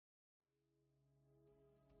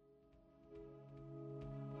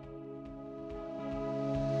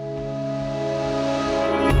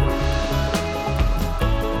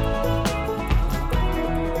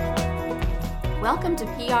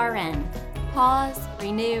PRN, Pause,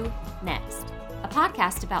 Renew, Next, a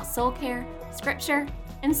podcast about soul care, scripture,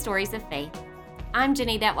 and stories of faith. I'm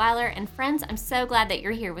Jenny Detweiler, and friends, I'm so glad that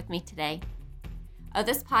you're here with me today. Oh,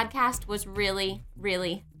 this podcast was really,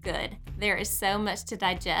 really good. There is so much to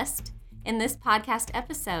digest in this podcast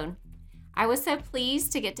episode. I was so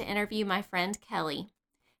pleased to get to interview my friend Kelly.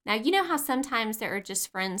 Now, you know how sometimes there are just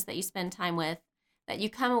friends that you spend time with that you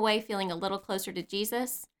come away feeling a little closer to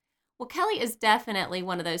Jesus? Well, Kelly is definitely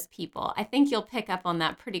one of those people. I think you'll pick up on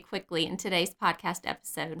that pretty quickly in today's podcast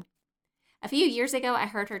episode. A few years ago, I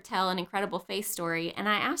heard her tell an incredible faith story, and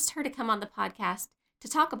I asked her to come on the podcast to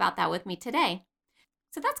talk about that with me today.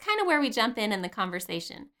 So that's kind of where we jump in the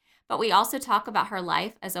conversation. But we also talk about her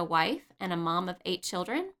life as a wife and a mom of 8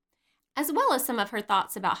 children, as well as some of her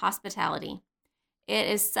thoughts about hospitality. It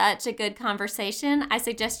is such a good conversation. I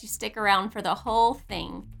suggest you stick around for the whole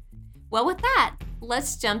thing. Well, with that,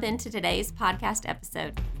 let's jump into today's podcast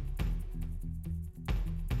episode.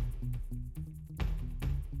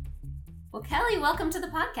 Well, Kelly, welcome to the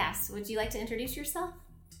podcast. Would you like to introduce yourself?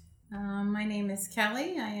 My name is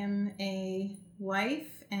Kelly. I am a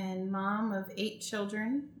wife and mom of 8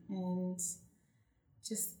 children and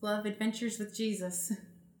just love adventures with Jesus.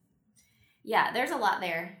 Yeah, there's a lot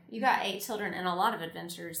there. You got 8 children and a lot of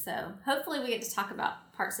adventures, so hopefully we get to talk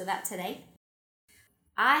about parts of that today.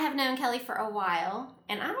 I have known Kelly for a while,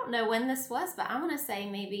 and I don't know when this was, but I want to say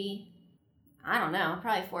maybe,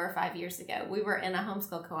 probably 4 or 5 years ago. We were in a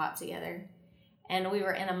homeschool co-op together, and we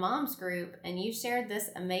were in a mom's group, and you shared this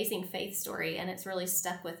amazing faith story, and it's really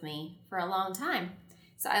stuck with me for a long time.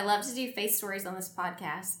 So I love to do faith stories on this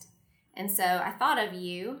podcast, and so I thought of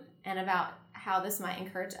you and about how this might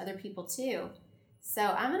encourage other people too. So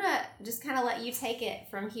I'm going to just kind of let you take it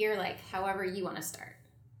from here, like however you want to start.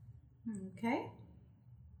 Okay.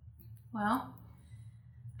 Well,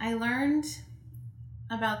 I learned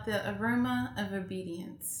about the aroma of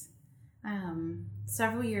obedience.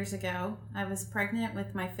 Several years ago, I was pregnant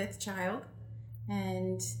with my 5th child,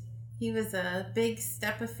 and he was a big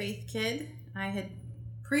step of faith kid. I had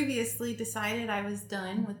previously decided I was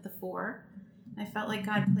done with the 4. I felt like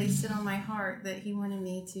God placed it on my heart that he wanted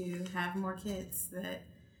me to have more kids, that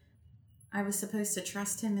I was supposed to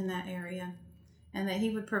trust him in that area, and that he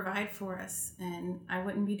would provide for us, and I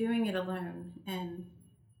wouldn't be doing it alone. And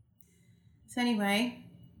so anyway,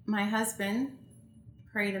 my husband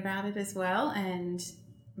prayed about it as well, and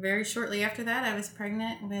very shortly after that, I was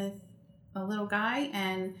pregnant with a little guy,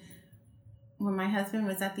 and when my husband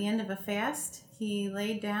was at the end of a fast, he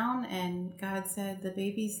laid down and God said the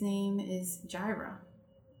baby's name is Jireh,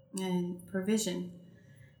 and provision.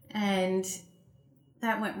 And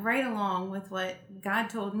that went right along with what God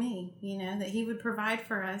told me, that he would provide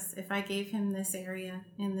for us if I gave him this area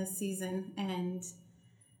in this season. And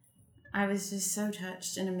I was just so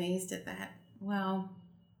touched and amazed at that. Well,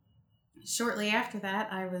 shortly after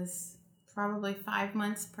that, I was probably 5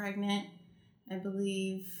 months pregnant. I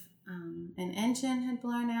believe an engine had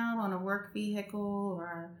blown out on a work vehicle,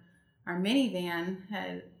 or our minivan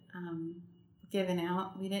had given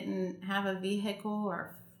out. We didn't have a vehicle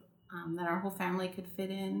or that our whole family could fit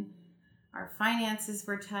in. Our finances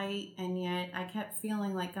were tight, and yet I kept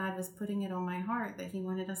feeling like God was putting it on my heart that he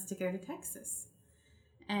wanted us to go to Texas.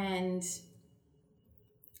 And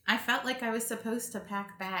I felt like I was supposed to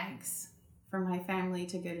pack bags for my family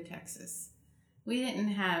to go to Texas. We didn't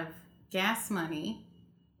have gas money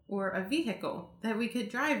or a vehicle that we could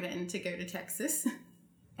drive in to go to Texas.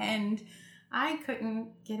 And I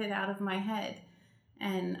couldn't get it out of my head.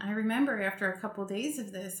 And I remember after a couple days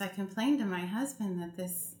of this, I complained to my husband that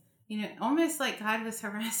this, almost like God was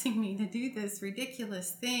harassing me to do this ridiculous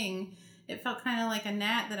thing. It felt kind of like a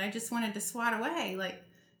gnat that I just wanted to swat away. Like,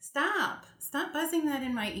 stop buzzing that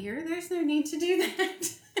in my ear. There's no need to do that.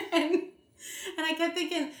 And I kept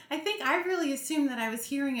thinking, I think I really assumed that I was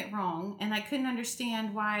hearing it wrong, and I couldn't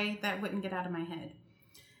understand why that wouldn't get out of my head.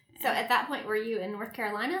 So at that point, were you in North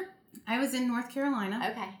Carolina? I was in North Carolina.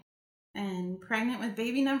 Okay. And pregnant with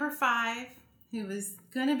baby number 5, who was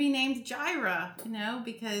going to be named Jireh,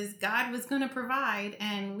 because God was going to provide,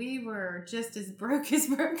 and we were just as broke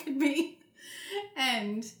could be.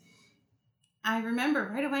 And I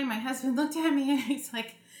remember right away my husband looked at me and he's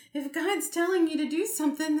like, if God's telling you to do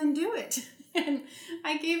something, then do it. And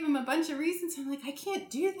I gave him a bunch of reasons. I'm like, I can't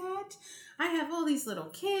do that. I have all these little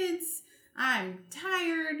kids. I'm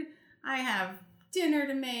tired. I have dinner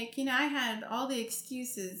to make. I had all the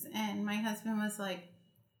excuses. And my husband was like,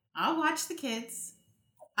 I'll watch the kids.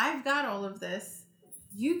 I've got all of this.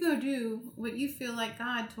 You go do what you feel like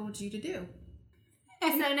God told you to do.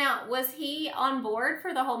 So now, was he on board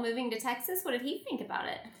for the whole moving to Texas? What did he think about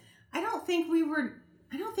it? I don't think we were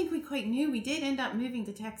I don't think we quite knew. We did end up moving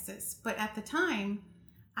to Texas, but at the time,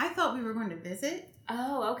 I thought we were going to visit.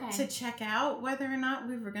 Oh, okay. To check out whether or not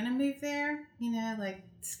we were going to move there, like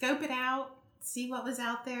scope it out, see what was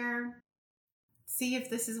out there, see if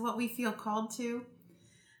this is what we feel called to.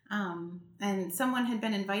 And someone had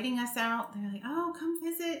been inviting us out. They're like, oh, come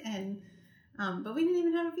visit. And, but we didn't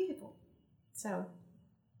even have a vehicle. So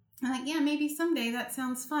I'm like, yeah, maybe someday that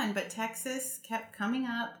sounds fun. But Texas kept coming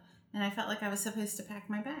up and I felt like I was supposed to pack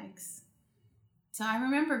my bags. So I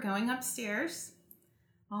remember going upstairs.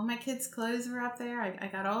 All my kids' clothes were up there. I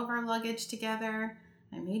got all of our luggage together.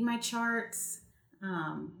 I made my charts.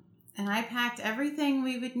 And I packed everything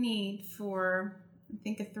we would need for, I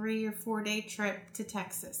think, a 3 or 4 day trip to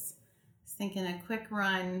Texas. I was thinking a quick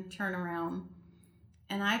run, turnaround.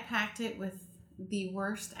 And I packed it with the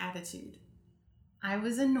worst attitude. I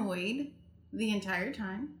was annoyed the entire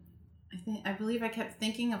time. I believe I kept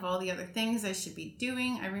thinking of all the other things I should be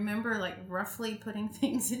doing. I remember roughly putting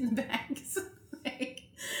things in the bags,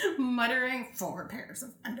 muttering 4 pairs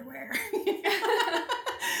of underwear,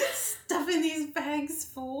 stuffing these bags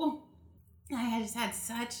full. I just had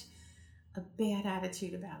such a bad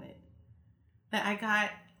attitude about it that I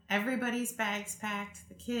got everybody's bags packed,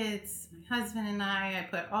 the kids, my husband and I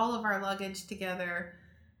put all of our luggage together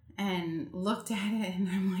and looked at it and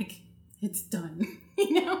I'm like, it's done,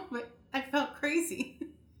 but I felt crazy,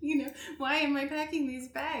 why am I packing these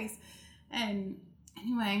bags? And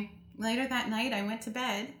anyway, later that night I went to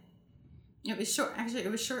bed. It was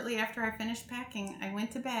shortly after I finished packing. I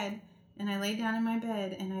went to bed and I lay down in my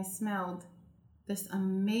bed and I smelled this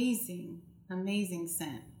amazing, amazing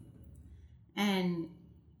scent. And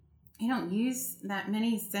I don't use that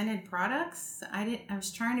many scented products. I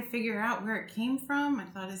was trying to figure out where it came from. I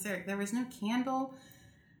thought, there was no candle.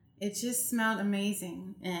 It just smelled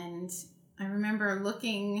amazing. And I remember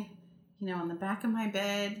looking, on the back of my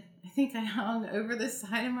bed. I think I hung over the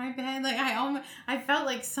side of my bed. I felt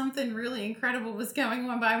like something really incredible was going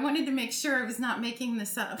on, but I wanted to make sure I was not making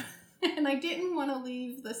this up. And I didn't want to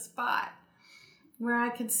leave the spot where I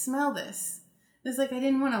could smell this. It's like I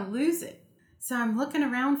didn't want to lose it. So I'm looking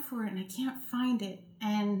around for it and I can't find it.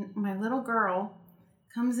 And my little girl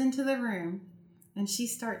comes into the room and she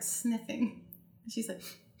starts sniffing. She's like,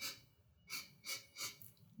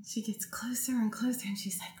 she gets closer and closer and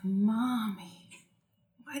she's like, Mommy,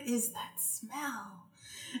 what is that smell?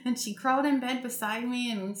 And she crawled in bed beside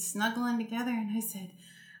me and we snuggling together. And I said,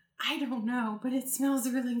 I don't know, but it smells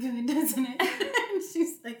really good, doesn't it? And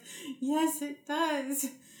she's like, yes, it does.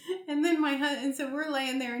 And then and so we're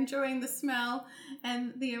laying there enjoying the smell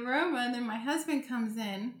and the aroma. And then my husband comes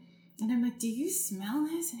in and I'm like, do you smell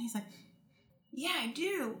this? And he's like, yeah, I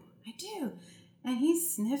do. And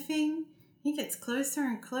he's sniffing. He gets closer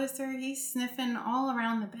and closer. He's sniffing all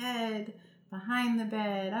around the bed, behind the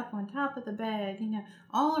bed, up on top of the bed,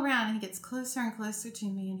 all around. And he gets closer and closer to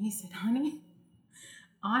me. And he said, honey,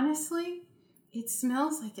 honestly, it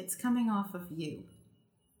smells like it's coming off of you.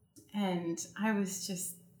 And I was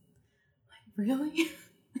just like, really?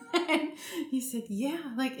 And he said, yeah,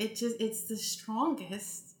 it's the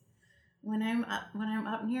strongest when I'm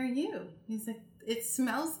up near you. He's like, it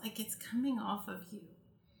smells like it's coming off of you.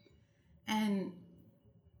 And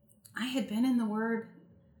I had been in the Word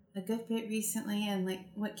a good bit recently, and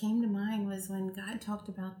what came to mind was when God talked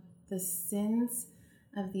about the sins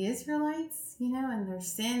of the Israelites, and their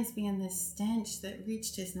sins being this stench that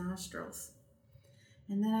reached his nostrils.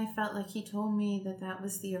 And then I felt like he told me that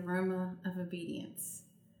was the aroma of obedience,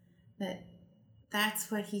 that's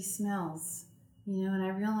what he smells, and I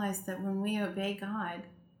realized that when we obey God,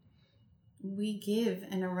 we give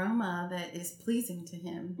an aroma that is pleasing to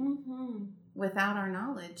him without our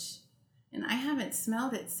knowledge. And I haven't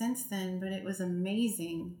smelled it since then, but it was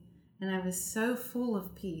amazing. And I was so full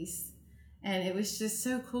of peace. And it was just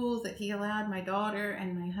so cool that he allowed my daughter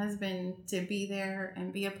and my husband to be there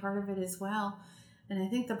and be a part of it as well. And I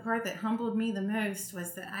think the part that humbled me the most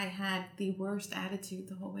was that I had the worst attitude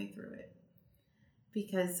the whole way through it.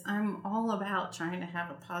 Because I'm all about trying to have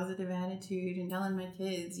a positive attitude and telling my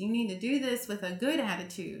kids, you need to do this with a good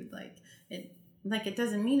attitude. It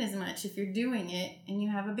doesn't mean as much if you're doing it and you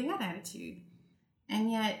have a bad attitude. And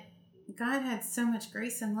yet God had so much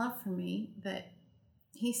grace and love for me that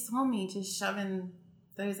he saw me just shoving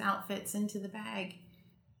those outfits into the bag.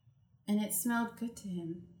 And it smelled good to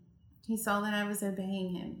him. He saw that I was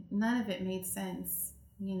obeying him. None of it made sense,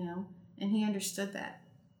 and he understood that.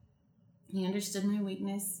 He understood my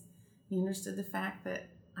weakness. He understood the fact that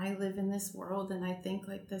I live in this world and I think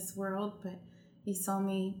like this world, but he saw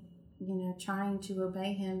me, trying to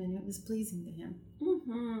obey him, and it was pleasing to him.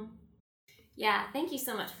 Mm-hmm. Yeah, thank you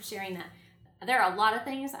so much for sharing that. there are a lot of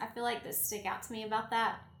things I feel like that stick out to me about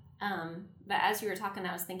that. But as you were talking,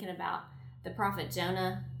 I was thinking about the prophet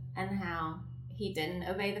Jonah and how he didn't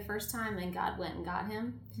obey the first time and God went and got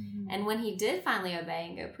him. Mm-hmm. And when he did finally obey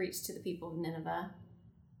and go preach to the people of Nineveh,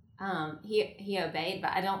 he obeyed,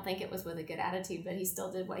 but I don't think it was with a good attitude, but he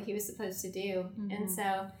still did what he was supposed to do. Mm-hmm. And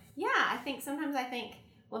so, I think sometimes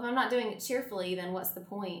well, if I'm not doing it cheerfully, then what's the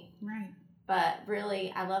point? Right. But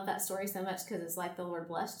really, I love that story so much because it's like the Lord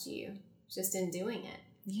blessed you just in doing it.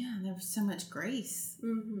 Yeah, there was so much grace.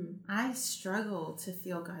 Mm-hmm. I struggle to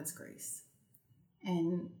feel God's grace.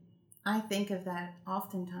 And I think of that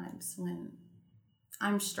oftentimes when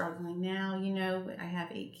I'm struggling now. I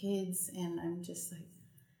have 8 kids, and I'm just like,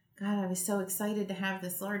 God, I was so excited to have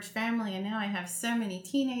this large family, and now I have so many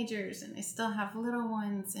teenagers, and I still have little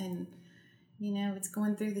ones, and, it's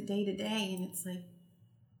going through the day-to-day, and it's like,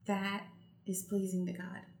 that is pleasing to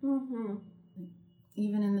God. Mm-hmm.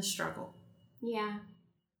 Even in the struggle. Yeah.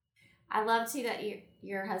 I love, too, that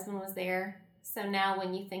your husband was there. So now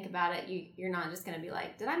when you think about it, you're not just going to be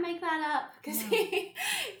like, did I make that up? Because he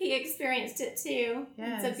experienced it, too.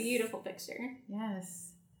 Yes. It's a beautiful picture.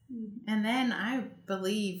 Yes. And then I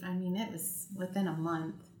believe, it was within a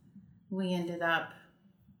month, we ended up,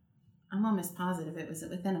 I'm almost positive it was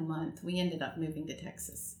within a month, we ended up moving to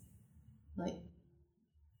Texas. Like,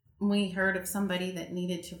 we heard of somebody that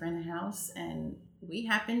needed to rent a house, and we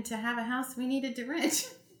happened to have a house we needed to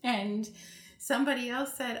rent. And somebody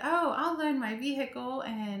else said, oh, I'll loan my vehicle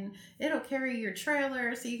and it'll carry your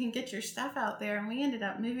trailer so you can get your stuff out there. And we ended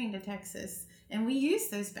up moving to Texas, and we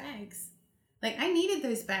used those bags. Like, I needed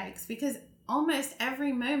those bags because almost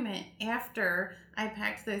every moment after I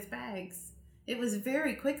packed those bags, it was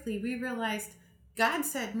very quickly we realized God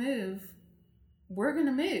said move, we're going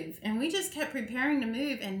to move. And we just kept preparing to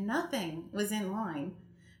move, and nothing was in line.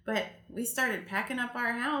 But we started packing up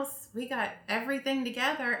our house. We got everything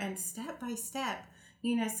together, and step by step,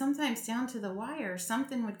 sometimes down to the wire,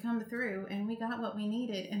 something would come through, and we got what we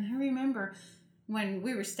needed. And I remember when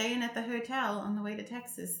we were staying at the hotel on the way to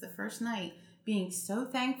Texas the first night, being so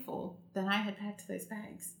thankful that I had packed those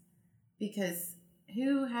bags, because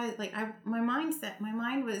my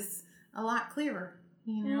mind was a lot clearer,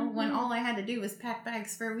 mm-hmm. when all I had to do was pack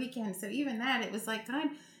bags for a weekend. So even that, it was like God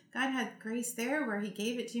had grace there where he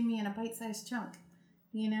gave it to me in a bite-sized chunk,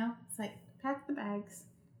 it's like, pack the bags.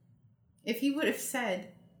 If he would have said,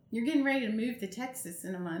 you're getting ready to move to Texas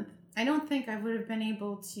in a month, I don't think I would have been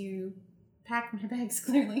able to pack my bags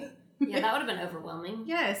clearly. Yeah, that would have been overwhelming.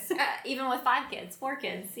 Yes. Even with 4 kids.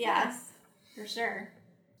 Yeah, yes. For sure.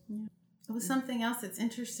 Yeah. Well, something else that's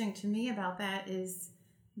interesting to me about that is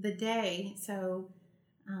the day. So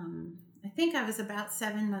I think I was about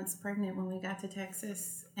 7 months pregnant when we got to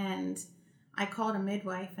Texas, and I called a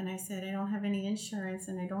midwife and I said, I don't have any insurance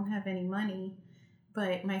and I don't have any money,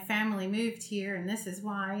 but my family moved here and this is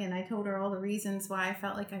why. And I told her all the reasons why I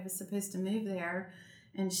felt like I was supposed to move there.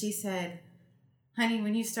 And she said, honey,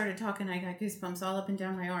 when you started talking, I got goosebumps all up and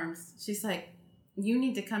down my arms. She's like, you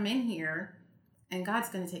need to come in here, and God's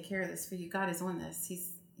going to take care of this for you. God is on this.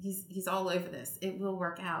 He's all over this. It will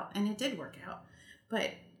work out. And it did work out.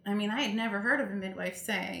 But, I had never heard of a midwife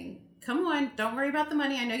saying, come on, don't worry about the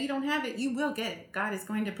money. I know you don't have it. You will get it. God is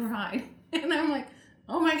going to provide. And I'm like,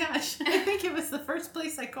 oh my gosh, I think it was the first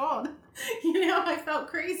place I called. I felt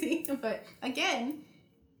crazy. But again,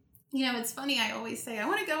 it's funny, I always say, I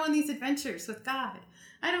want to go on these adventures with God.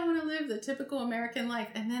 I don't want to live the typical American life.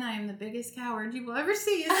 And then I am the biggest coward you will ever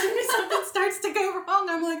see. As soon as something starts to go wrong,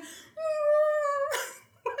 I'm like,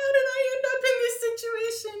 how did I end up in this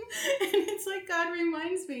situation? And it's like God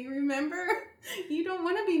reminds me, remember, you don't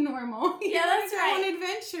want to be normal. Yeah, that's right. You want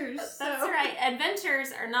adventures. That's right.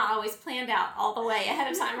 Adventures are not always planned out all the way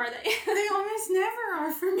ahead of time, are they? They almost never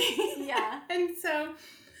are for me. Yeah. And so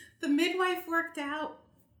the midwife worked out.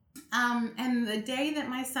 And the day that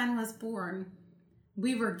my son was born,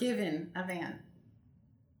 we were given a van.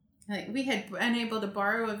 Like, we had been able to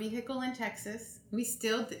borrow a vehicle in Texas. We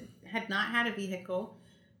still had not had a vehicle.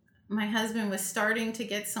 My husband was starting to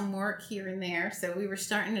get some work here and there, so we were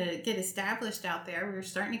starting to get established out there. We were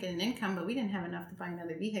starting to get an income, but we didn't have enough to buy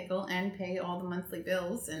another vehicle and pay all the monthly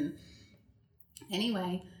bills. And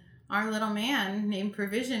anyway, our little man named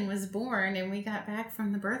Provision was born, and we got back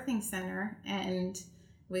from the birthing center, and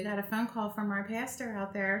we got a phone call from our pastor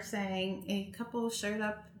out there saying a couple showed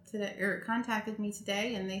up today, or contacted me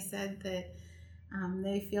today, and they said that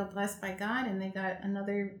they feel blessed by God, and they got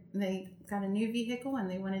a new vehicle, and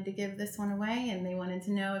they wanted to give this one away, and they wanted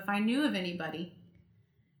to know if I knew of anybody.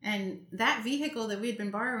 And that vehicle that we had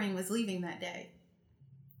been borrowing was leaving that day.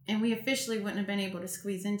 And we officially wouldn't have been able to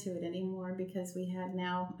squeeze into it anymore because we had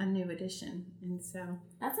now a new edition. And so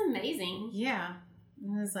that's amazing. Yeah. It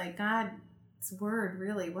was like God's word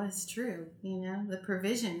really was true, the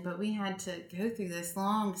provision. But we had to go through this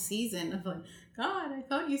long season of like, God, I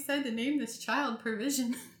thought you said to name this child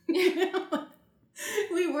Provision.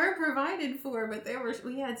 We were provided for, but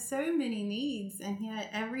we had so many needs, and yet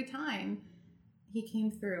every time he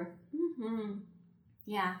came through. Mm-hmm.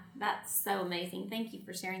 Yeah, that's so amazing. Thank you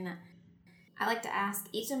for sharing that. I like to ask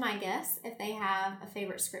each of my guests if they have a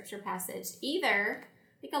favorite scripture passage, either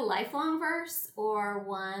like a lifelong verse or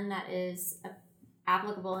one that is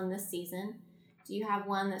applicable in this season. Do you have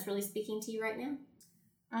one that's really speaking to you right now?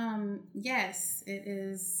 Yes, it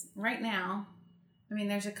is right now. I mean,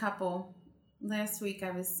 there's a couple. Last week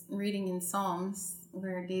I was reading in Psalms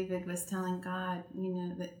where David was telling God,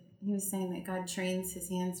 that he was saying that God trains his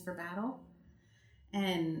hands for battle.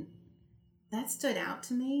 And that stood out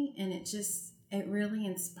to me, and it really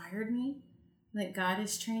inspired me that God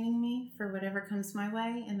is training me for whatever comes my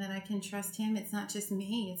way, and that I can trust him. It's not just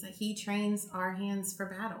me. It's like he trains our hands for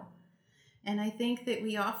battle. And I think that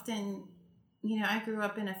we often, I grew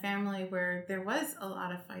up in a family where there was a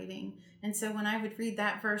lot of fighting. And so when I would read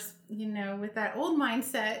that verse, with that old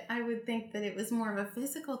mindset, I would think that it was more of a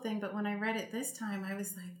physical thing. But when I read it this time, I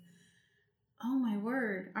was like, oh my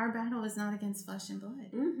word, our battle is not against flesh and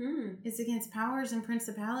blood. Mm-hmm. It's against powers and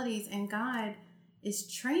principalities, and God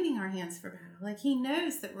is training our hands for battle. Like he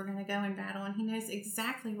knows that we're going to go in battle, and he knows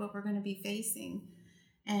exactly what we're going to be facing.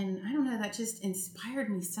 And I don't know, that just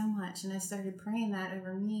inspired me so much. And I started praying that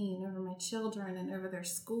over me and over my children and over their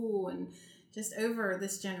school and just over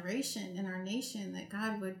this generation and our nation, that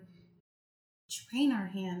God would train our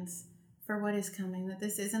hands for what is coming, that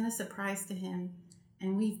this isn't a surprise to him.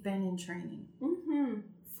 And we've been in training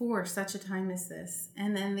for such a time as this.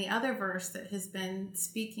 And then the other verse that has been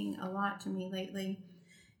speaking a lot to me lately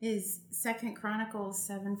is 2 Chronicles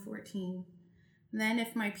 7:14. Then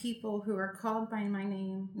if my people who are called by my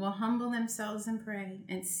name will humble themselves and pray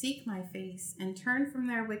and seek my face and turn from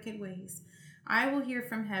their wicked ways, I will hear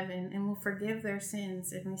from heaven and will forgive their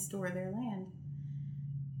sins and restore their land.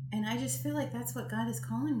 And I just feel like that's what God is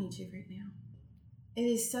calling me to right now. It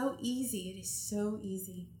is so easy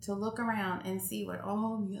to look around and see what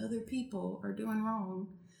all the other people are doing wrong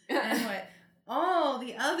and what all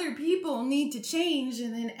the other people need to change,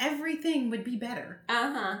 and then everything would be better.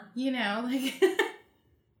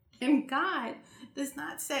 And God does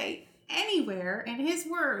not say anywhere in his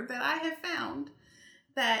word that I have found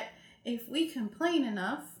that if we complain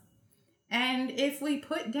enough and if we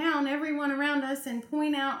put down everyone around us and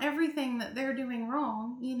point out everything that they're doing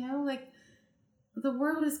wrong, the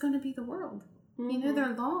world is going to be the world. Mm-hmm.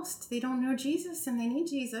 They're lost. They don't know Jesus, and they need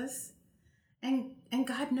Jesus. And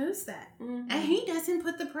God knows that. Mm-hmm. And he doesn't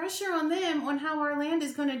put the pressure on them on how our land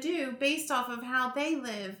is going to do based off of how they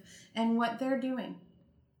live and what they're doing.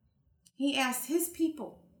 He asks his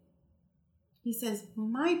people. He says,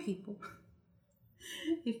 my people,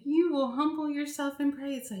 if you will humble yourself and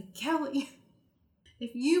pray, it's like, Kelly,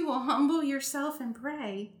 if you will humble yourself and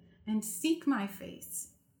pray and seek my face,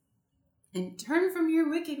 and turn from your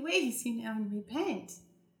wicked ways, and repent,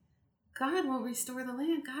 God will restore the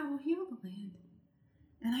land. God will heal the land.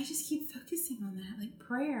 And I just keep focusing on that. Like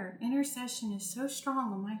prayer, intercession is so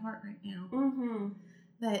strong on my heart right now.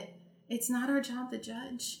 That it's not our job to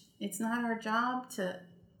judge. It's not our job to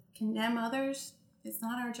condemn others. It's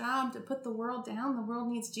not our job to put the world down. The world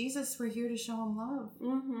needs Jesus. We're here to show them love.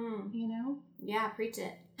 Yeah, preach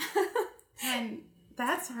it. And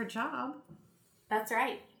that's our job. That's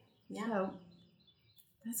right. Yeah. So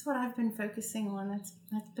that's what I've been focusing on. That's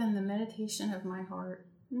been the meditation of my heart.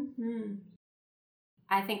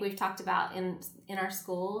 I think we've talked about in our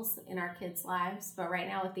schools, in our kids' lives, but right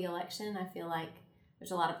now with the election, I feel like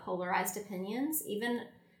there's a lot of polarized opinions, even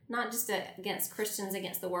not just against Christians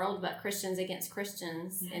against the world, but Christians against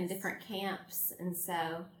Christians in different camps. And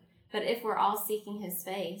so, but if we're all seeking his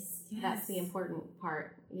face, that's the important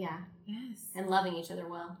part. Yeah. Yes. And loving each other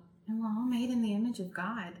well. And we're all made in the image of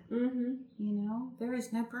God. There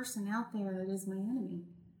is no person out there that is my enemy.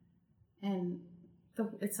 And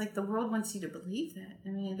it's like the world wants you to believe that. I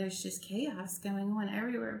mean, there's just chaos going on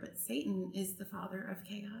everywhere, but Satan is the father of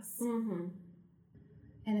chaos. And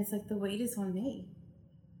it's like the weight is on me.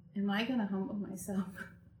 Am I going to humble myself?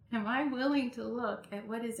 Am I willing to look at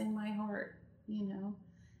what is in my heart?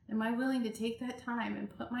 Am I willing to take that time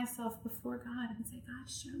and put myself before God and say, God,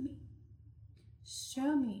 show me.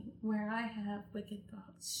 Show me where I have wicked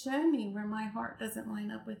thoughts. Show me where my heart doesn't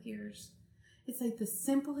line up with yours. It's like the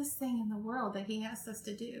simplest thing in the world that he asks us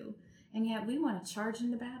to do. And yet we want to charge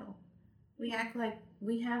into battle. We act like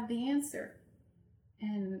we have the answer.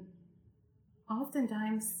 And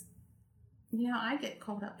oftentimes, I get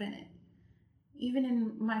caught up in it. Even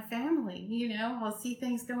in my family, I'll see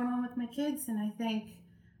things going on with my kids and I think,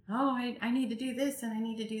 oh, I need to do this and I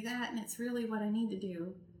need to do that. And it's really what I need to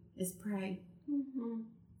do is pray. Mm-hmm.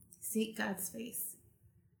 Seek God's face.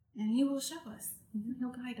 And He will show us. He'll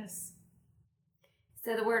guide us.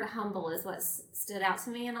 So the word humble is what stood out to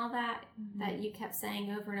me in all that, that you kept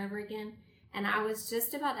saying over and over again. And I was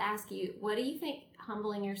just about to ask you, what do you think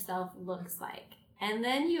humbling yourself looks like? And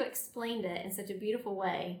then you explained it in such a beautiful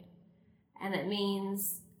way. And it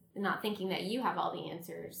means not thinking that you have all the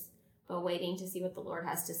answers, but waiting to see what the Lord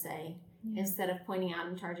has to say instead of pointing out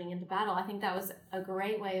and charging into battle. I think that was a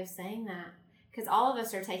great way of saying that. Because all of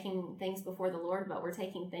us are taking things before the Lord, but we're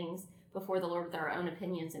taking things before the Lord with our own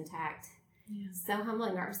opinions intact. Yeah. So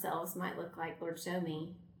humbling ourselves might look like, Lord, show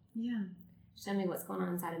me. Yeah. Show me what's going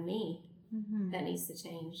on inside of me that needs to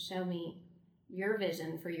change. Show me your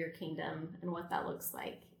vision for your kingdom and what that looks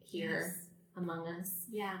like here among us.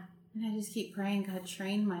 Yeah. And I just keep praying, God,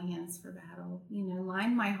 train my hands for battle.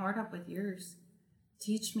 Line my heart up with yours.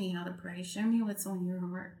 Teach me how to pray. Show me what's on your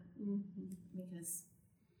heart. Because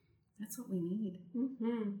that's what we need.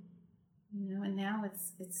 And now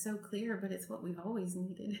it's so clear, but it's what we've always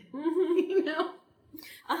needed. 100%,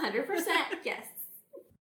 yes.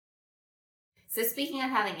 So speaking of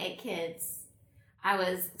having 8 kids, I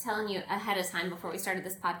was telling you ahead of time before we started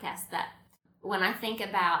this podcast that when I think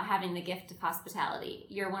about having the gift of hospitality,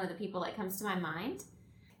 you're one of the people that comes to my mind.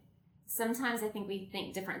 Sometimes I think we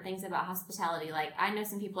think different things about hospitality. Like I know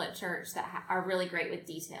some people at church that are really great with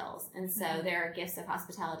details. And so their gifts of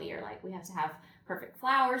hospitality are like, we have to have perfect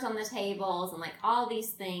flowers on the tables and like all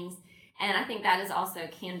these things. And I think that is also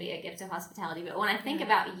can be a gift of hospitality. But when I think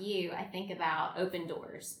about you, I think about open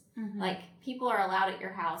doors. Like people are allowed at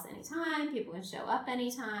your house anytime. People can show up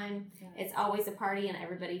anytime. It's always a party and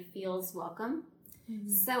everybody feels welcome.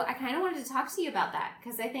 So I kind of wanted to talk to you about that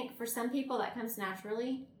because I think for some people that comes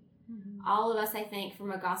naturally. All of us, I think,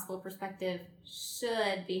 from a gospel perspective,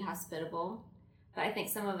 should be hospitable. But I think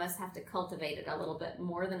some of us have to cultivate it a little bit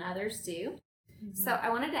more than others do. So I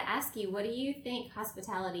wanted to ask you, what do you think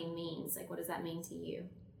hospitality means? Like, what does that mean to you?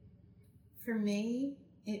 For me,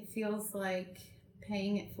 it feels like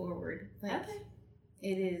paying it forward. Like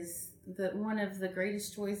it is one of the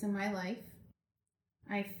greatest joys in my life.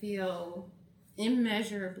 I feel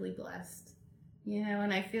immeasurably blessed,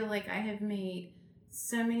 and I feel like I have made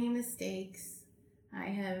so many mistakes. I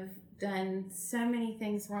have done so many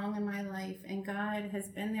things wrong in my life, and God has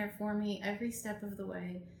been there for me every step of the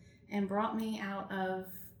way and brought me out of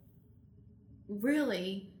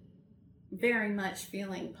really very much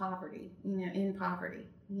feeling poverty, in poverty.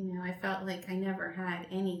 I felt like I never had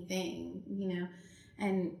anything,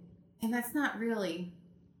 and that's not really,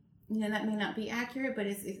 that may not be accurate, but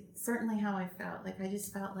it's certainly how I felt. Like I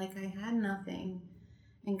just felt like I had nothing.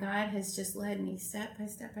 And God has just led me step by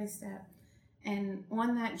step by step. And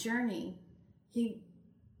on that journey,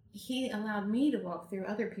 He allowed me to walk through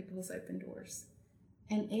other people's open doors.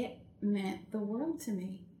 And it meant the world to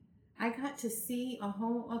me. I got to see a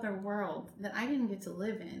whole other world that I didn't get to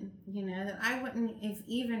live in, that I wouldn't have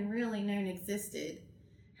even really known existed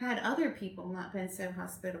had other people not been so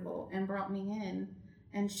hospitable and brought me in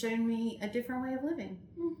and shown me a different way of living.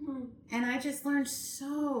 And I just learned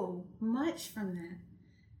so much from that.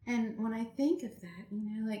 And when I think of that,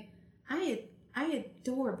 like I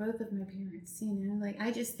adore both of my parents, like I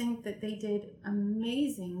just think that they did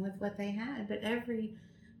amazing with what they had, but every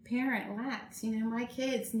parent lacks, my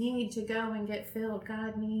kids need to go and get filled.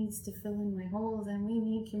 God needs to fill in my holes, and we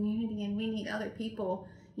need community, and we need other people,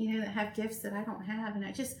 that have gifts that I don't have. And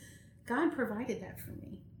God provided that for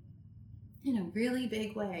me in a really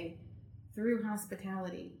big way through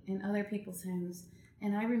hospitality in other people's homes.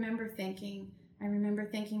 And I remember thinking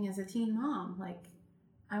as a teen mom, like,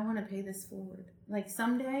 I want to pay this forward. Like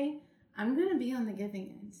someday I'm going to be on the giving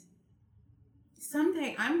end.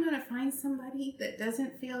 Someday I'm going to find somebody that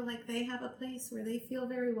doesn't feel like they have a place where they feel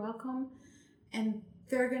very welcome, and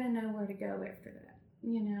they're going to know where to go after that,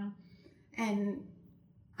 And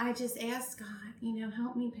I just ask God,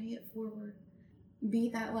 help me pay it forward. Be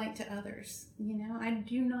that light to others. I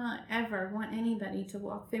do not ever want anybody to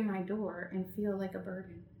walk through my door and feel like a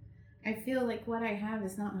burden. I feel like what I have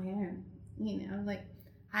is not my own, like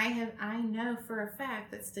I know for a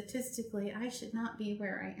fact that statistically I should not be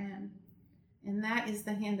where I am. And that is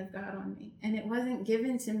the hand of God on me. And it wasn't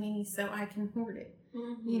given to me so I can hoard it.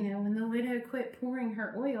 When the widow quit pouring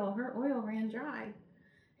her oil ran dry.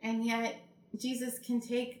 And yet Jesus can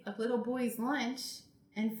take a little boy's lunch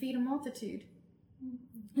and feed a multitude.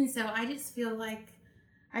 And so I just feel like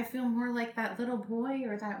I feel more like that little boy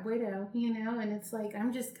or that widow, and it's like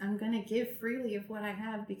I'm going to give freely of what I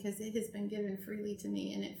have because it has been given freely to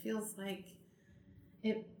me. And it feels like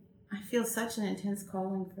I feel such an intense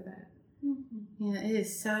calling for that. Mm-hmm. It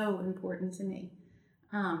is so important to me.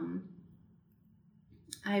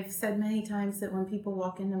 I've said many times that when people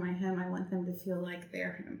walk into my home, I want them to feel like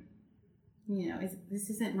their home. This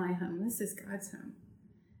isn't my home. This is God's home.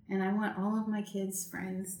 And I want all of my kids'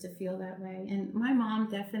 friends to feel that way. And my mom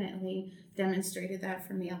definitely demonstrated that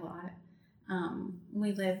for me a lot.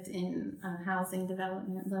 We lived in a housing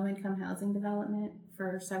development, low-income housing development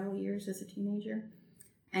for several years as a teenager.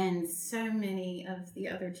 And so many of the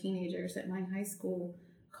other teenagers at my high school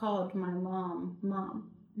called my mom,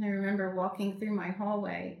 Mom. And I remember walking through my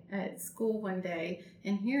hallway at school one day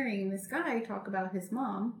and hearing this guy talk about his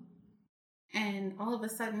mom, and all of a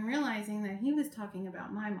sudden realizing that he was talking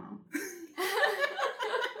about my mom.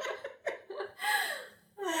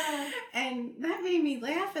 And that made me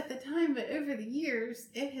laugh at the time, but over the years,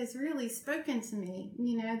 it has really spoken to me,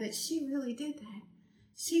 that she really did that.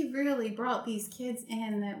 She really brought these kids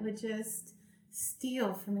in that would just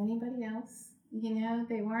steal from anybody else.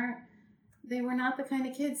 They were not the kind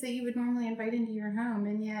of kids that you would normally invite into your home,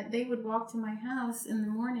 and yet they would walk to my house in the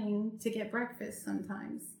morning to get breakfast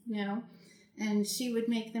sometimes, and she would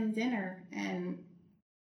make them dinner, and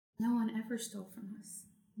no one ever stole from us,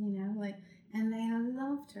 and they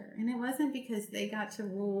loved her. And it wasn't because they got to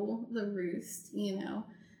rule the roost,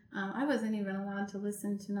 I wasn't even allowed to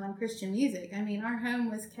listen to non-Christian music. I mean, our home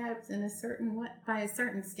was kept in by a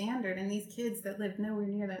certain standard, and these kids that lived nowhere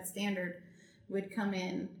near that standard would come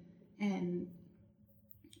in. And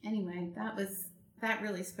anyway, that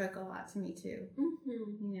really spoke a lot to me too.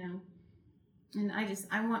 Mm-hmm. And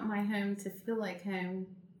I want my home to feel like home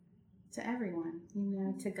to everyone,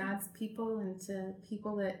 to God's people and to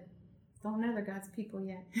people that don't know they're God's people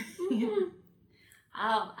yet. Mm-hmm.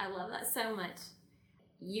 Oh, I love that so much.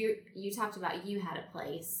 You talked about you had a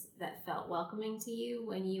place that felt welcoming to you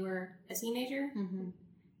when you were a teenager. Mm-hmm.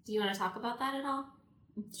 Do you want to talk about that at all?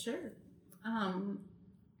 Sure.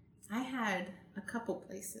 I had a couple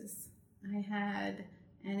places. I had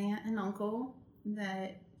an aunt and uncle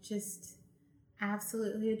that just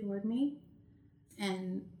absolutely adored me.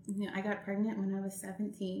 And, I got pregnant when I was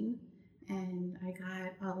 17, and I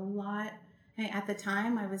got a lot. At the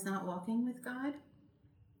time, I was not walking with God.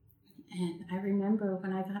 And I remember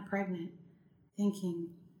when I got pregnant thinking,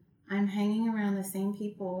 I'm hanging around the same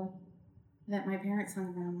people that my parents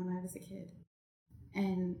hung around when I was a kid.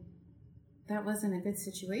 And that wasn't a good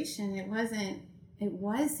situation. It was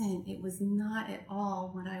not at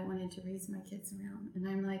all what I wanted to raise my kids around. And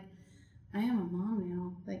I'm like, I am a mom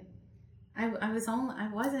now. Like, I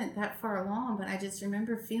wasn't that far along, but I just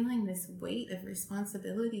remember feeling this weight of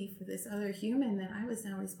responsibility for this other human that I was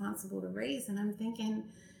now responsible to raise. And I'm thinking,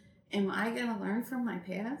 am I going to learn from my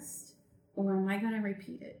past, or am I going to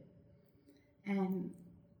repeat it? And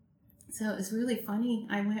so it was really funny.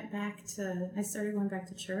 I started going back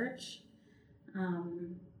to church.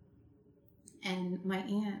 And my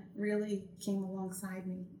aunt really came alongside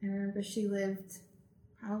me. I remember she lived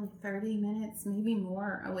probably 30 minutes, maybe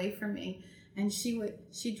more, away from me. And she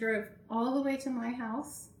drove all the way to my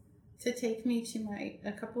house to take me to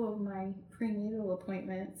a couple of my prenatal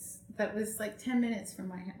appointments that was like 10 minutes from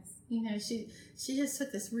my house. She just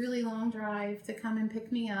took this really long drive to come and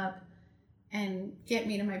pick me up and get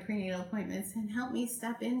me to my prenatal appointments and help me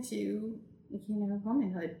step into,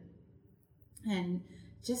 womanhood. And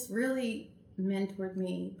just really mentored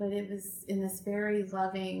me, but it was in this very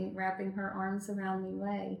loving, wrapping her arms around me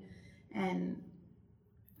way. And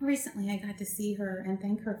recently I got to see her and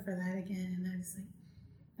thank her for that again. And I was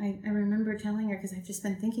like, I remember telling her, because I've just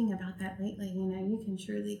been thinking about that lately, you can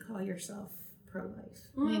truly call yourself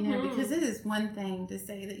pro-life, mm-hmm. Because it is one thing to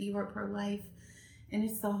say that you are pro-life, and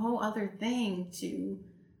it's the whole other thing to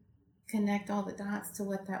connect all the dots to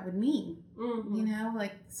what that would mean. Mm-hmm.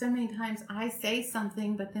 Like so many times I say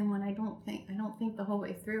something, but then when I don't think the whole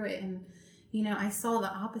way through it. And, I saw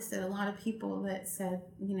the opposite. A lot of people that said,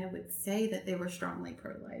 would say that they were strongly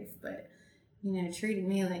pro-life, but, treated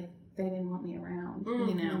me like they didn't want me around,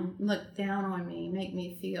 mm-hmm. Looked down on me, make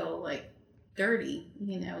me feel like dirty,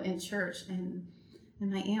 in church. And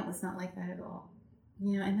my aunt was not like that at all,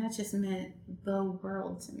 and that just meant the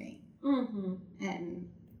world to me. Mm-hmm. And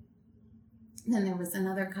then there was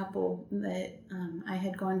another couple that I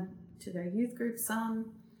had gone to their youth group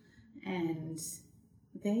some, and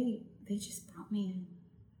they just brought me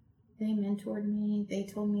in. They mentored me. They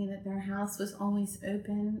told me that their house was always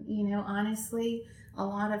open. Honestly, a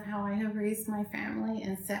lot of how I have raised my family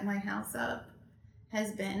and set my house up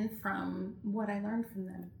has been from what I learned from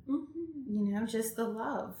them. Mm-hmm. You know, just the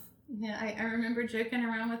love. Yeah, I remember joking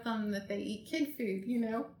around with them that they eat kid food, you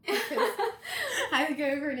know, because I would go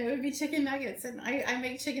over and it would be chicken nuggets, and I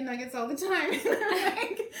make chicken nuggets all the time.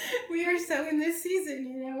 Like, we are so in this season,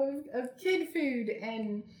 you know, of kid food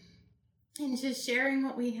and just sharing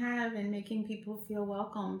what we have and making people feel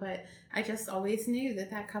welcome. But I just always knew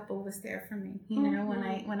that couple was there for me. You know,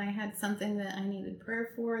 when I had something that I needed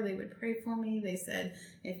prayer for, they would pray for me. They said,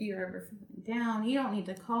 if you're ever feeling down, you don't need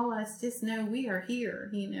to call us. Just know we are here.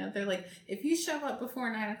 You know, they're like, if you show up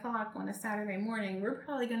before 9:00 on a Saturday morning, we're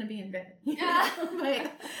probably going to be in bed. You know?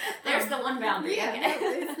 But, there's the one boundary. Yeah, okay.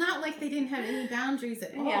 It's not like they didn't have any boundaries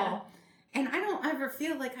at all. Yeah. And I don't ever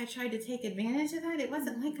feel like I tried to take advantage of that. It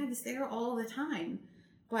wasn't like I was there all the time.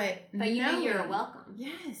 But you knew you were welcome.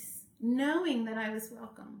 Yes. Knowing that I was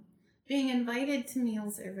welcome. Being invited to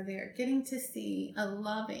meals over there. Getting to see a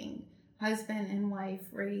loving husband and wife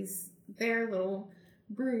raise their little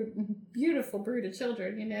beautiful brood of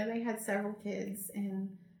children. You know, they had several kids. And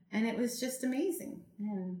it was just amazing.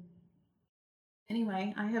 And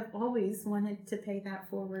anyway, I have always wanted to pay that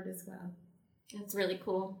forward as well. That's really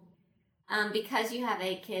cool. Because you have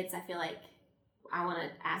 8 kids, I feel like I want to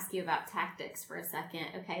ask you about tactics for a second.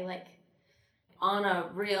 Okay, like on a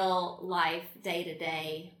real life,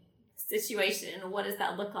 day-to-day situation, what does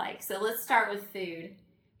that look like? So let's start with food,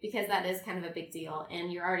 because that is kind of a big deal,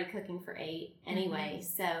 and you're already cooking for 8 anyway.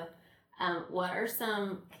 Mm-hmm. So what are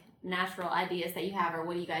some natural ideas that you have, or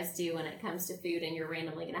what do you guys do when it comes to food and you're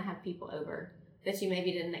randomly going to have people over that you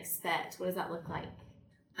maybe didn't expect? What does that look like?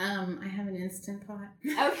 I have an Instant Pot.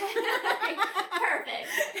 Okay.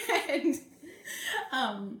 Perfect.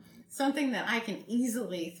 And something that I can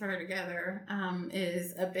easily throw together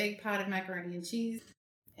is a big pot of macaroni and cheese.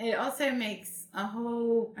 It also makes a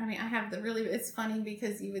whole, I have it's funny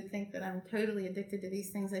because you would think that I'm totally addicted to these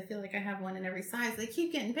things. I feel like I have one in every size. They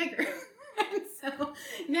keep getting bigger. And so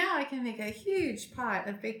now I can make a huge pot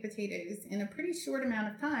of baked potatoes in a pretty short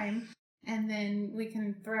amount of time. And then we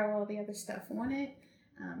can throw all the other stuff on it.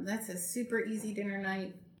 That's a super easy dinner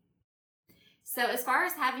night. So as far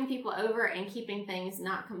as having people over and keeping things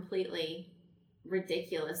not completely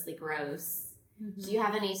ridiculously gross, mm-hmm. do you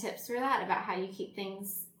have any tips for that about how you keep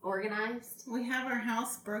things organized? We have our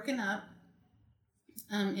house broken up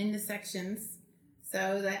into sections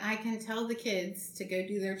so that I can tell the kids to go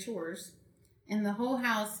do their chores. And the whole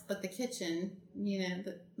house, but the kitchen, you know,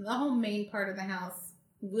 the whole main part of the house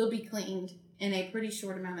will be cleaned in a pretty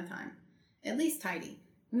short amount of time. At least tidy.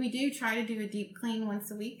 We do try to do a deep clean once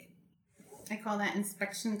a week. I call that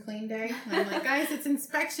inspection clean day. And I'm like, guys, it's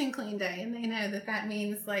inspection clean day. And they know that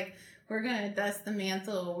means like we're going to dust the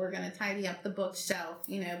mantle, we're going to tidy up the bookshelf,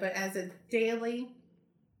 you know, but as a daily,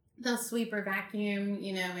 they'll sweep or vacuum,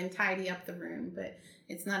 you know, and tidy up the room, but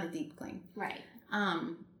it's not a deep clean. Right.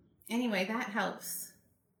 Anyway, that helps.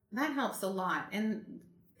 That helps a lot. And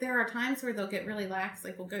there are times where they'll get really lax.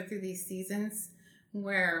 Like we'll go through these seasons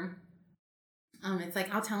where it's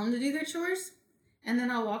like I'll tell them to do their chores, and then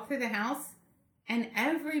I'll walk through the house, and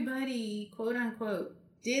everybody, quote unquote,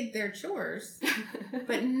 did their chores,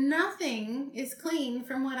 but nothing is clean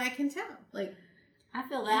from what I can tell. Like, I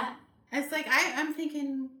feel that. It's like I'm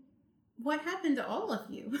thinking, what happened to all of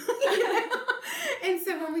you? You know? And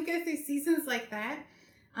so when we go through seasons like that,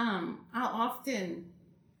 I'll often,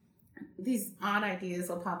 these odd ideas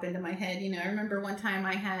will pop into my head. You know, I remember one time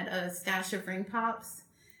I had a stash of ring pops.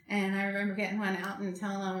 And I remember getting one out and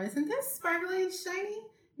telling them, isn't this sparkly and shiny?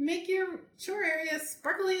 Make your chore area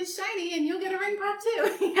sparkly and shiny and you'll get a ring pop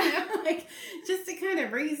too. You know, like just to kind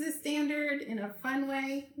of raise the standard in a fun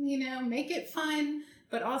way, you know, make it fun,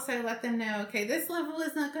 but also let them know, okay, this level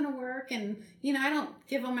is not going to work. And, you know, I don't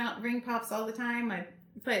give them out ring pops all the time,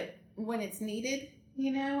 but when it's needed,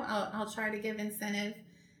 you know, I'll try to give incentive.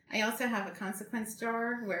 I also have a consequence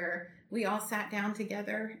jar where we all sat down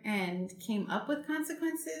together and came up with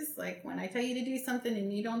consequences. Like when I tell you to do something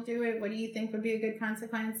and you don't do it, what do you think would be a good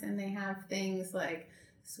consequence? And they have things like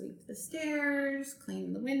sweep the stairs,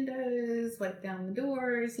 clean the windows, wipe down the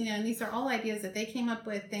doors, you know, and these are all ideas that they came up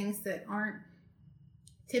with, things that aren't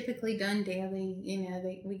typically done daily. You know,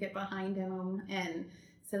 we get behind in them. And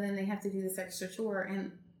so then they have to do this extra chore.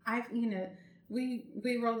 And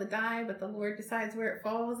we roll the die, but the Lord decides where it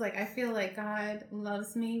falls. Like, I feel like God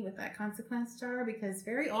loves me with that consequence jar because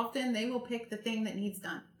very often they will pick the thing that needs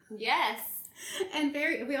done. Yes. And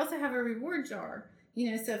we also have a reward jar,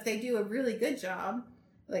 you know, so if they do a really good job,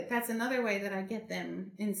 like that's another way that I get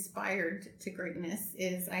them inspired to greatness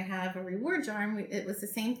is I have a reward jar. And it was the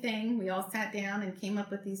same thing. We all sat down and came up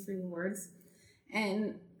with these rewards.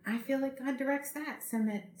 And I feel like God directs that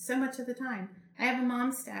so much of the time. I have a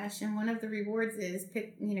mom stash, and one of the rewards is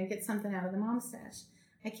get something out of the mom stash.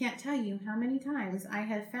 I can't tell you how many times I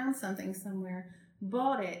have found something somewhere,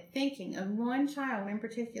 bought it, thinking of one child in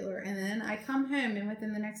particular, and then I come home, and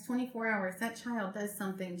within the next 24 hours, that child does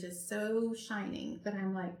something just so shining that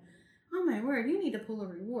I'm like, oh my word, you need to pull a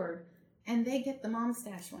reward. And they get the mom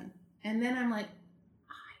stash one. And then I'm like,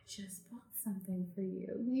 I just bought something for you,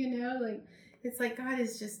 like, it's like God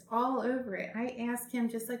is just all over it. I ask him,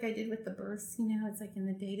 just like I did with the births, it's like in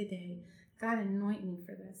the day-to-day, God, anoint me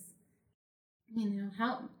for this.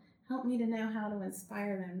 Help me to know how to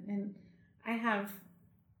inspire them. And I have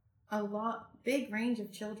a big range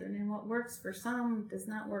of children, and what works for some does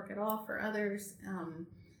not work at all for others.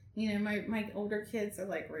 My older kids are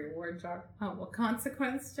like reward jar,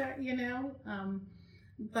 consequence jar,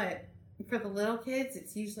 but for the little kids,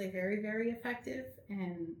 it's usually very, very effective,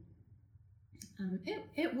 and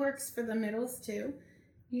it works for the middles too,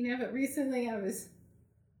 but recently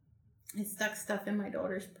I stuck stuff in my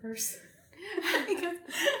daughter's purse because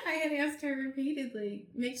I had asked her repeatedly,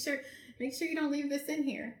 make sure you don't leave this in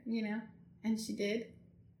here, and she did.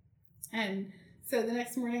 And so the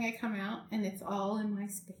next morning I come out and it's all in my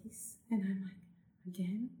space, and I'm like,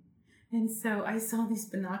 again? And so I saw these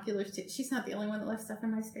binoculars too. She's not the only one that left stuff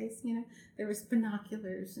in my space, There was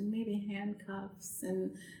binoculars and maybe handcuffs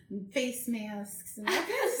and face masks and all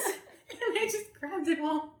this. And I just grabbed it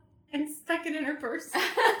all and stuck it in her purse. And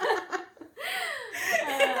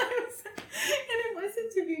it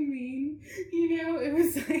wasn't to be mean, it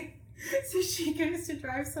was like, so she goes to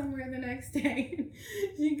drive somewhere the next day,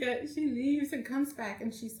 and she leaves and comes back,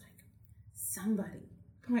 and she's like, somebody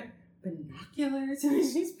put binoculars, and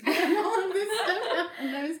she's putting all of this stuff out,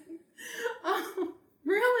 and I was like, oh,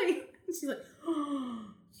 really? And she's like, oh,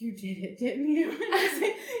 you did it, didn't you? And I was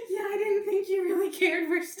like, yeah, I didn't think you really cared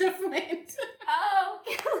where stuff went. Oh,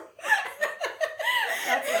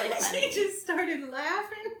 that's really funny. She just started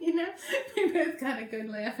laughing, We both got a good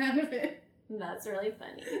laugh out of it. That's really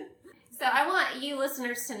funny. So I want you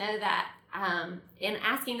listeners to know that in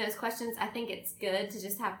asking those questions, I think it's good to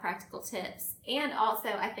just have practical tips. And also,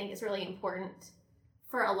 I think it's really important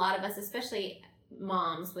for a lot of us, especially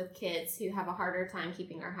moms with kids who have a harder time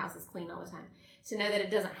keeping our houses clean all the time, to know that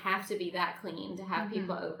it doesn't have to be that clean to have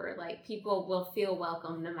people over. Like, people will feel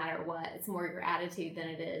welcome no matter what. It's more your attitude than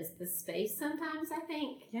it is the space sometimes, I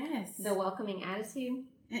think. Yes. The welcoming attitude.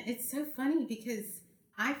 And it's so funny because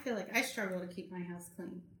I feel like I struggle to keep my house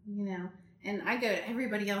clean, and I go to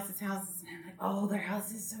everybody else's houses and I'm like, oh, their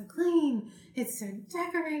house is so clean. It's so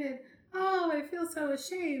decorated. Oh, I feel so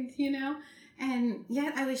ashamed, And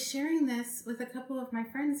yet I was sharing this with a couple of my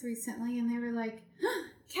friends recently, and they were like,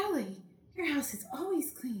 Kelly, your house is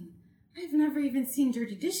always clean. I've never even seen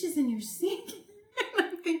dirty dishes in your sink. And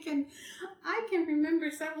I'm thinking, I can remember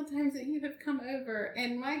several times that you have come over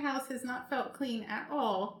and my house has not felt clean at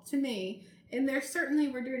all to me. And there certainly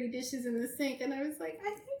were dirty dishes in the sink. And I was like, I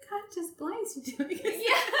think God just blinds you to it.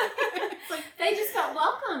 Yeah. Like, they just felt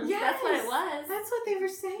welcome. Yes, that's what it was. That's what they were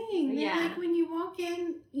saying. Yeah. Like, when you walk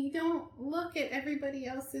in, you don't look at everybody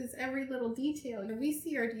else's every little detail. We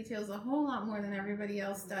see our details a whole lot more than everybody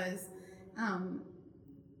else does.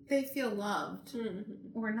 They feel loved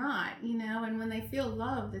or not, and when they feel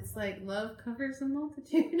loved, it's like love covers a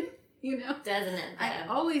multitude, Doesn't it? Though? I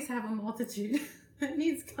always have a multitude that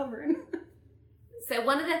needs covering. So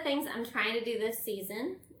one of the things I'm trying to do this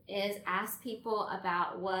season is ask people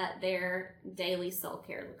about what their daily soul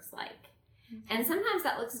care looks like. Mm-hmm. And sometimes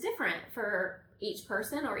that looks different for each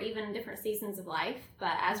person or even different seasons of life.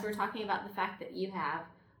 But as we're talking about the fact that you have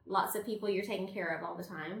lots of people you're taking care of all the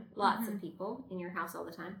time, lots of people in your house all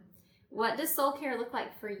the time, what does soul care look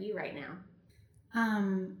like for you right now?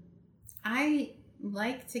 I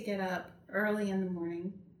like to get up early in the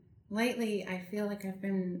morning. Lately, I feel like I've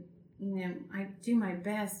been, I do my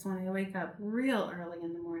best when I wake up real early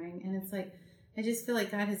in the morning. And it's like, I just feel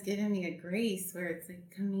like God has given me a grace where it's like,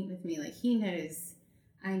 come meet with me. Like, he knows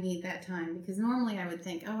I need that time. Because normally I would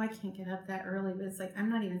think, oh, I can't get up that early. But it's like, I'm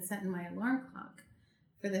not even setting my alarm clock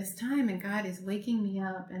for this time. And God is waking me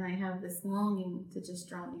up. And I have this longing to just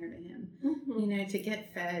draw near to him, to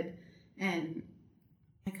get fed. And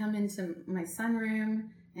I come into my sunroom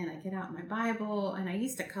and I get out my Bible, and I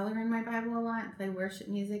used to color in my Bible a lot and play worship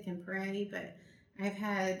music and pray, but I've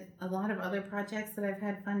had a lot of other projects that I've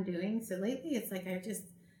had fun doing. So lately it's like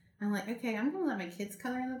I'm like, okay, I'm going to let my kids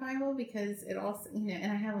color in the Bible because it also, and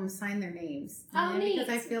I have them sign their names. Because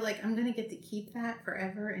I feel like I'm going to get to keep that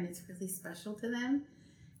forever, and it's really special to them.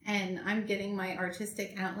 And I'm getting my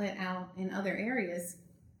artistic outlet out in other areas.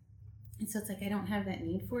 And so it's like I don't have that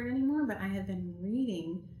need for it anymore, but I have been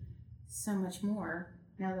reading so much more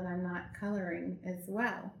now that I'm not coloring as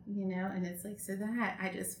well, and it's like, so that I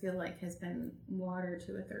just feel like has been water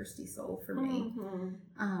to a thirsty soul for me.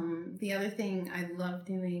 Mm-hmm. The other thing I love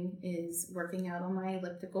doing is working out on my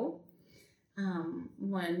elliptical.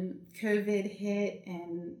 When COVID hit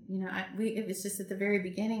and, it was just at the very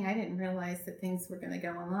beginning, I didn't realize that things were going to go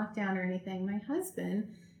on lockdown or anything. My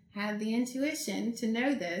husband had the intuition to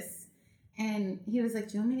know this, and he was like,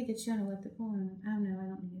 do you want me to get you an elliptical? And I'm like, oh no, I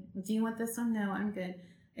don't need it. Do you want this one? No, I'm good.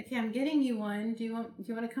 Okay, I'm getting you one. Do you want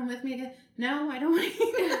to come with me again? No, I don't want to.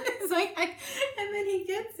 It's like, and then he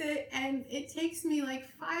gets it, and it takes me like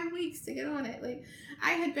 5 weeks to get on it. Like,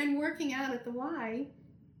 I had been working out at the Y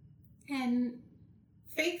and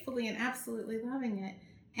faithfully and absolutely loving it.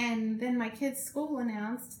 And then my kids' school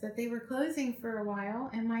announced that they were closing for a while,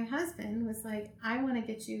 and my husband was like, I want to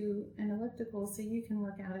get you an elliptical so you can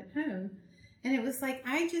work out at home. And it was like,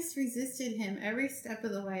 I just resisted him every step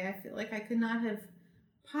of the way. I feel like I could not have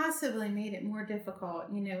possibly made it more difficult,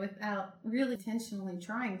 without really intentionally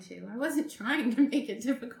trying to. I wasn't trying to make it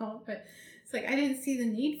difficult, but it's like I didn't see the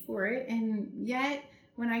need for it. And yet,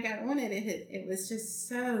 when I got on it, it was just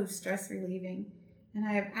so stress relieving, and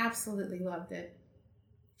I have absolutely loved it.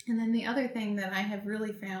 And then the other thing that I have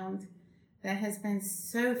really found that has been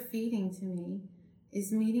so feeding to me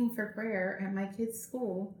is meeting for prayer at my kids'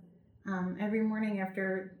 school. Every morning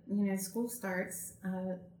after, school starts,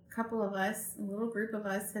 a couple of us, a little group of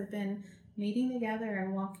us, have been meeting together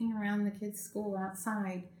and walking around the kids' school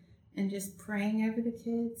outside and just praying over the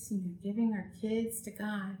kids, giving our kids to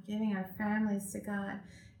God, giving our families to God,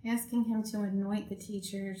 asking Him to anoint the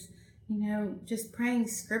teachers, just praying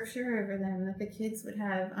scripture over them, that the kids would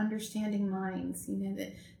have understanding minds,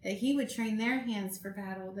 that He would train their hands for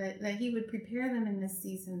battle, that He would prepare them in this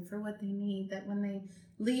season for what they need, that when they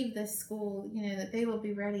leave this school, that they will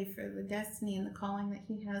be ready for the destiny and the calling that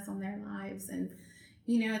He has on their lives. And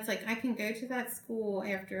it's like I can go to that school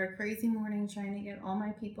after a crazy morning trying to get all my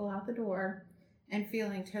people out the door and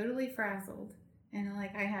feeling totally frazzled, and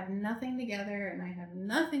like I have nothing together and I have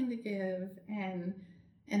nothing to give, and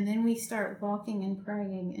then we start walking and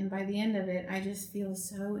praying, and by the end of it, I just feel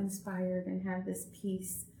so inspired and have this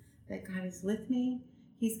peace that God is with me.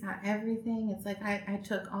 He's got everything. It's like I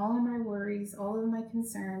took all of my worries, all of my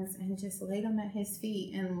concerns, and just laid them at His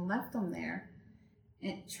feet and left them there,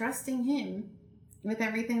 and trusting Him with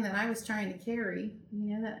everything that I was trying to carry,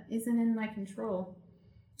 that isn't in my control.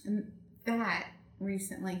 And that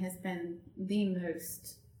recently has been the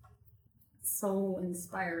most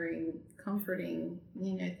soul-inspiring, comforting,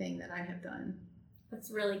 thing that I have done.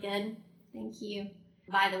 That's really good. Thank you.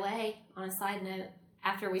 By the way, on a side note,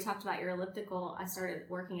 after we talked about your elliptical, I started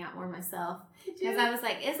working out more myself. Because I was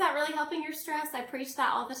like, is that really helping your stress? I preach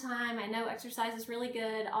that all the time. I know exercise is really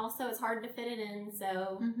good. Also, it's hard to fit it in.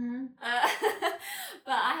 So,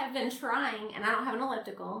 but I have been trying, and I don't have an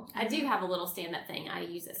elliptical. I do have a little stand-up thing. I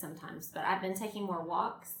use it sometimes. But I've been taking more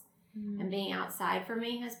walks. And being outside for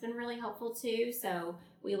me has been really helpful too. So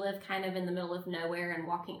we live kind of in the middle of nowhere, and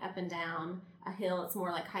walking up and down a hill, it's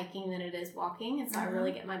more like hiking than it is walking. And so I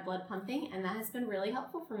really get my blood pumping, and that has been really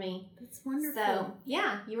helpful for me. That's wonderful. So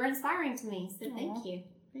yeah, you were inspiring to me. So thank you.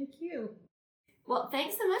 Thank you. Well,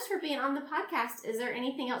 thanks so much for being on the podcast. Is there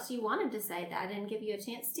anything else you wanted to say that I didn't give you a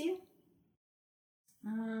chance to?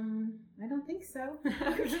 I don't think so.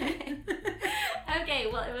 Okay. Okay,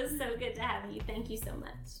 well, it was so good to have you. Thank you so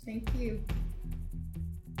much. Thank you.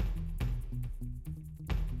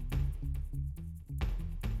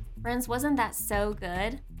 Friends, wasn't that so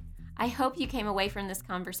good? I hope you came away from this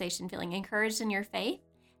conversation feeling encouraged in your faith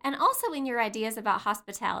and also in your ideas about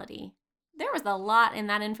hospitality. There was a lot in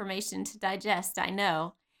that information to digest, I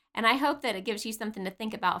know, and I hope that it gives you something to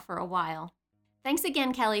think about for a while. Thanks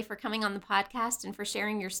again, Kelly, for coming on the podcast and for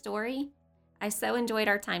sharing your story. I so enjoyed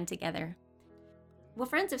our time together. Well,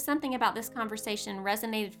 friends, if something about this conversation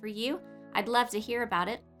resonated for you, I'd love to hear about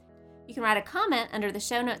it. You can write a comment under the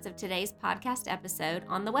show notes of today's podcast episode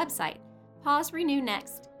on the website,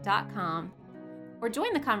 pauserenewnext.com, or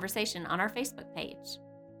join the conversation on our Facebook page.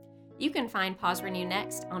 You can find Pause Renew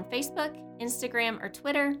Next on Facebook, Instagram, or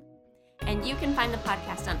Twitter, and you can find the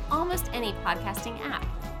podcast on almost any podcasting app.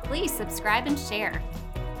 Please subscribe and share.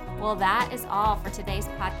 Well, that is all for today's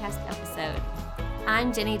podcast episode.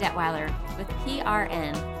 I'm Jenny Detweiler with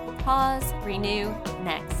PRN, Pause, Renew,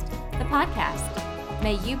 Next, the podcast.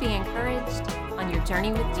 May you be encouraged on your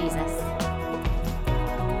journey with Jesus.